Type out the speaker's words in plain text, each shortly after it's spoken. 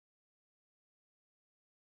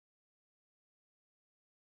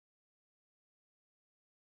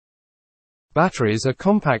Batteries are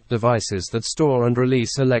compact devices that store and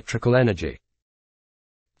release electrical energy.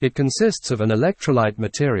 It consists of an electrolyte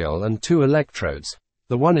material and two electrodes.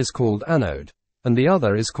 The one is called anode, and the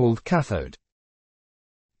other is called cathode.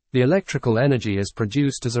 The electrical energy is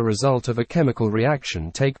produced as a result of a chemical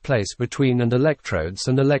reaction take place between electrodes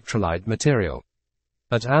and electrolyte material.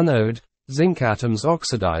 At anode, zinc atoms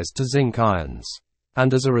oxidize to zinc ions,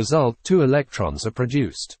 and as a result, two electrons are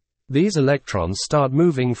produced. These electrons start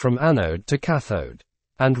moving from anode to cathode,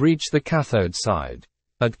 and reach the cathode side.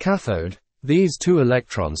 At cathode, these two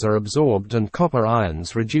electrons are absorbed and copper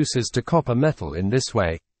ions reduces to copper metal. In this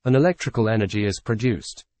way, an electrical energy is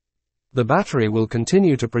produced. The battery will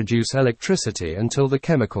continue to produce electricity until the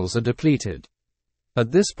chemicals are depleted.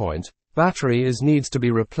 At this point, battery needs to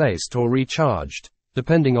be replaced or recharged,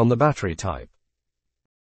 depending on the battery type.